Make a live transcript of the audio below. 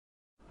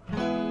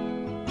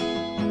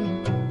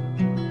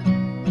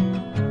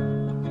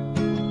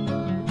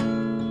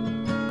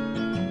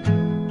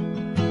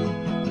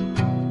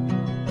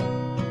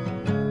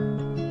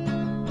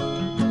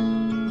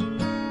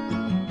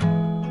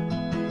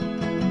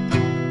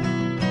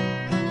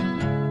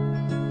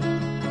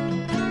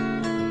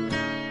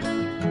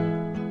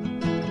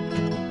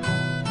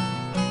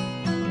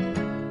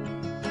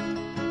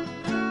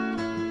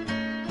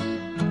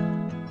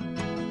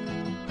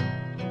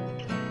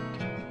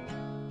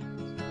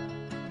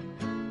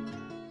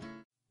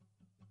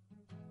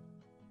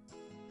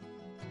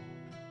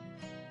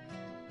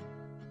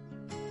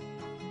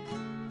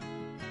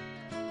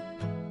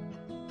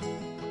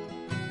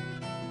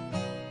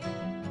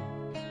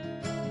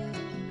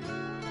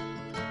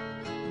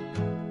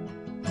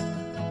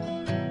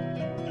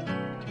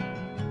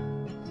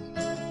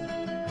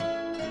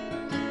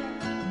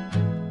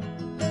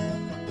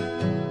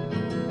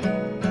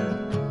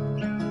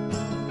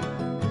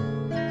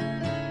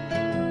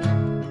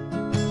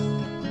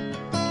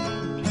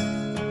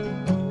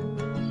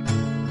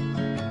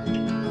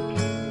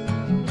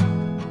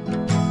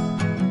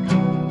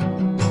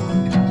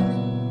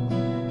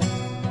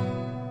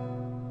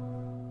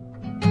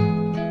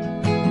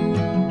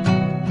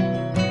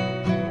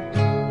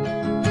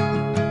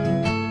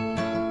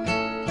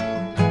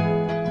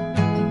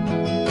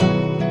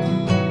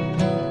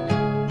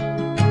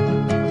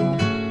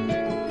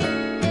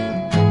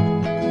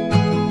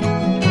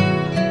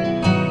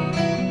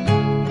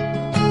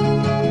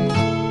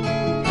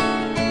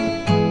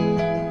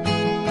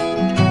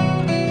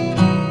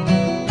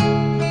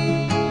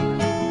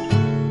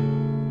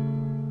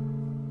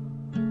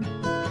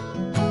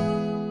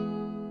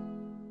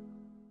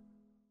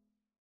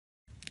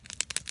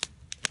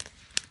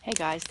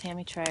guys,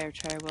 Tammy Trayer,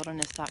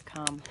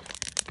 TrayerWilderness.com.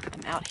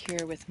 I'm out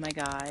here with my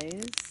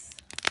guys.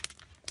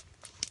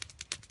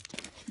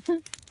 We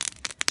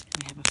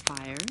have a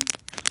fire.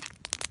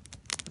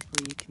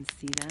 Hopefully you can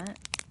see that.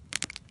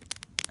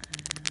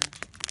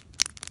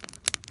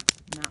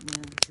 Mountain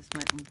Man just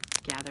went and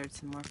gathered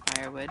some more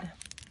firewood.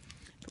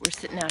 But we're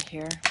sitting out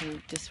here. We're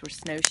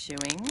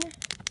snowshoeing.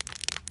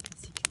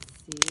 As you can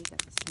see, got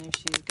the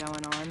snowshoes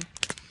going on.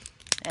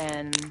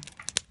 And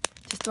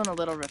just doing a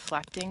little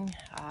reflecting.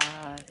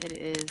 It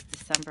is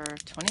December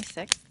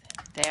 26th,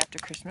 day after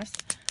Christmas.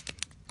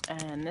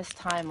 And this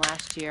time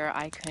last year,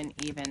 I couldn't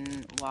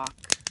even walk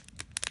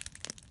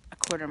a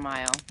quarter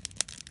mile.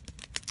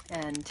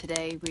 And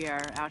today we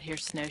are out here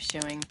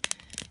snowshoeing.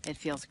 It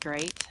feels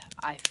great.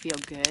 I feel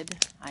good.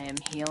 I am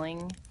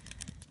healing.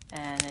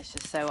 And it's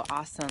just so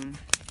awesome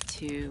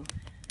to,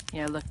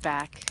 look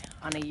back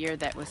on a year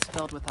that was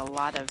filled with a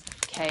lot of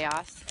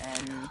chaos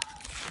and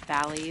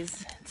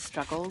valleys, and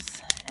struggles,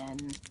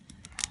 and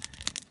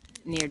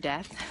near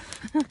death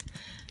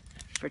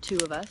for two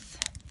of us.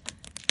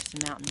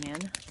 There's a mountain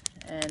man.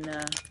 And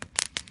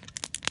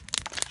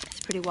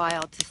it's pretty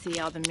wild to see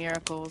all the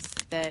miracles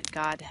that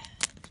God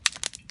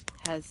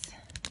has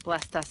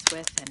blessed us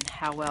with, and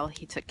how well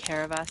He took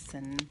care of us,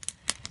 and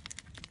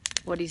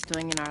what He's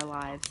doing in our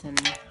lives.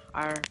 And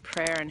our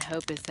prayer and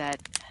hope is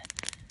that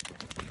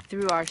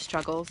through our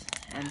struggles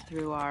and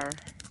through our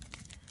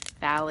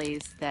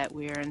valleys, that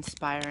we are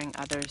inspiring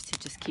others to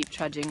just keep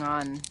trudging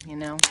on.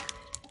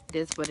 It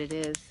is what it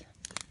is,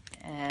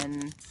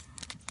 and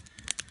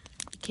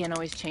you can't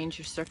always change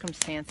your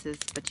circumstances,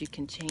 but you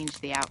can change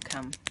the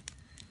outcome.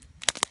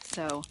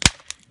 So,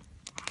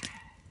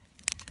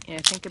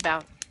 think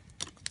about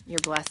your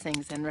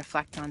blessings and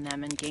reflect on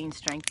them and gain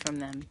strength from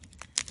them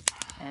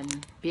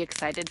and be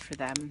excited for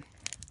them.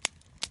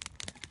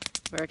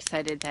 We're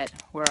excited that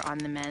we're on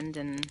the mend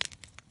and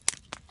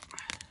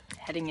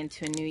heading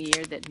into a new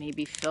year that may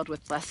be filled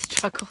with less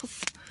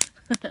struggles.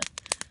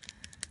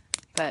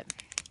 But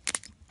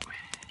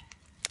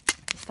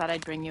just thought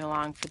I'd bring you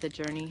along for the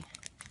journey.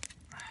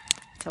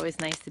 It's always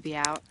nice to be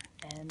out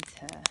and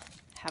to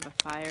have a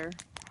fire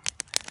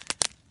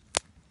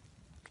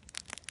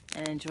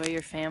and enjoy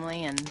your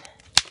family and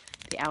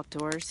the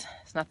outdoors.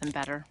 There's nothing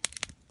better.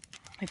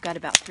 We've got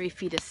about 3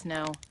 feet of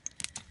snow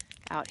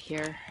out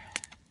here.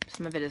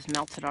 Some of it is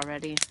melted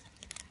already,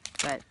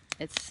 but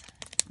it's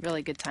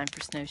really good time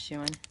for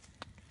snowshoeing.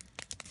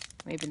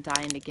 We've been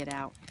dying to get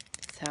out.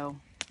 So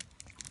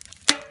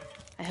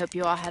I hope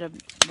you all had a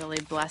really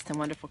blessed and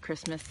wonderful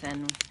Christmas,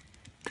 and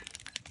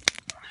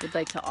we'd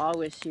like to all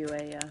wish you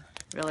a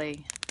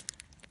really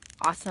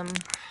awesome,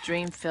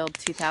 dream-filled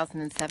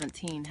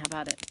 2017. How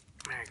about it?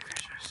 Merry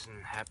Christmas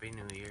and Happy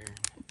New Year.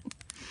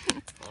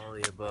 All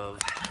the above.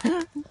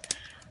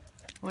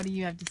 What do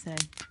you have to say?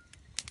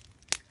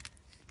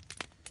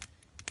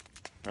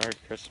 Merry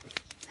Christmas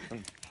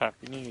and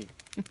Happy New Year.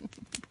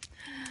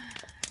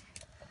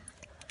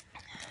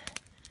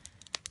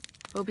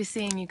 We'll be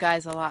seeing you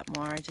guys a lot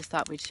more. I just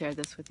thought we'd share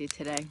this with you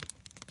today.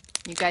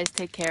 You guys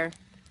take care,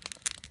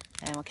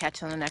 and we'll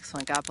catch you on the next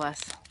one. God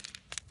bless.